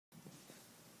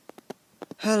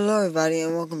Hello everybody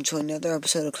and welcome to another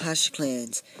episode of Clash of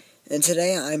Clans. And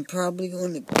today I'm probably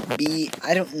going to be,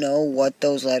 I don't know what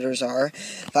those letters are,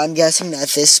 but I'm guessing that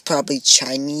this is probably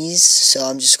Chinese, so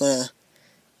I'm just gonna,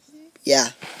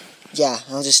 yeah.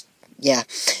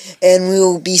 And we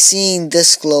will be seeing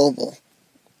this global.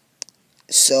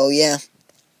 So yeah.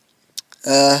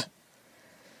 I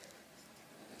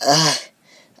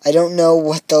don't know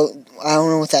what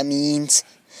that means.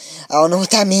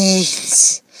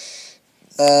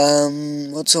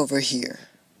 What's over here?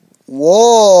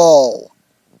 Whoa!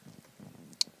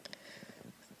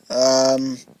 I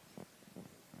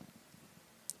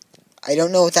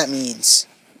don't know what that means.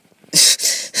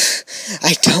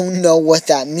 I don't know what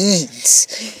that means.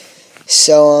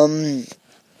 So,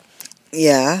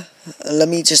 yeah. Let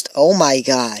me just, oh my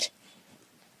god.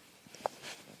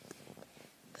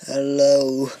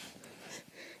 Hello.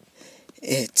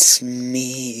 It's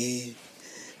me.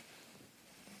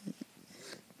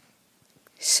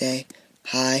 Say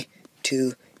hi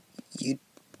to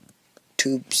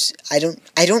YouTube's. I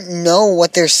don't know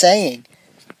what they're saying.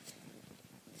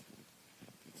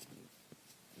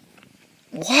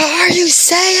 What are you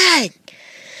saying?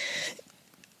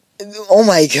 Oh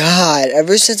my god.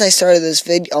 Ever since I started this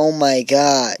video, oh my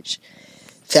gosh.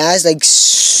 That is like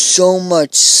so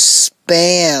much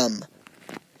spam.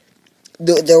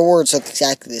 Their words look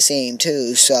exactly the same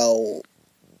too, so.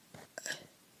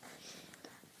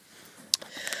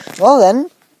 Well then.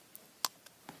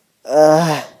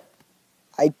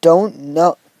 I don't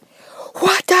know.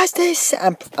 What does this say?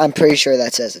 I'm pretty sure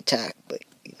that says attack, but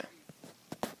you know.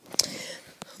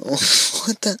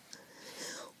 What the?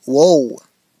 Whoa.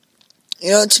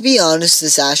 You know, to be honest,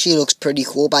 this actually looks pretty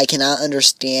cool, but I cannot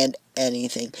understand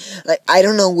anything. Like, I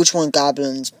don't know which one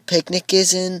Goblin's Picnic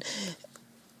is in.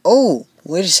 Oh,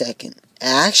 wait a second.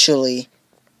 Actually,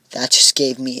 that just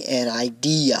gave me an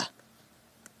idea.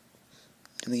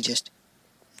 Let me just...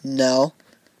 No.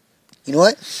 You know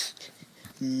what?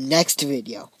 Next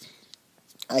video,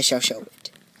 I shall show it.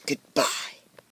 Goodbye.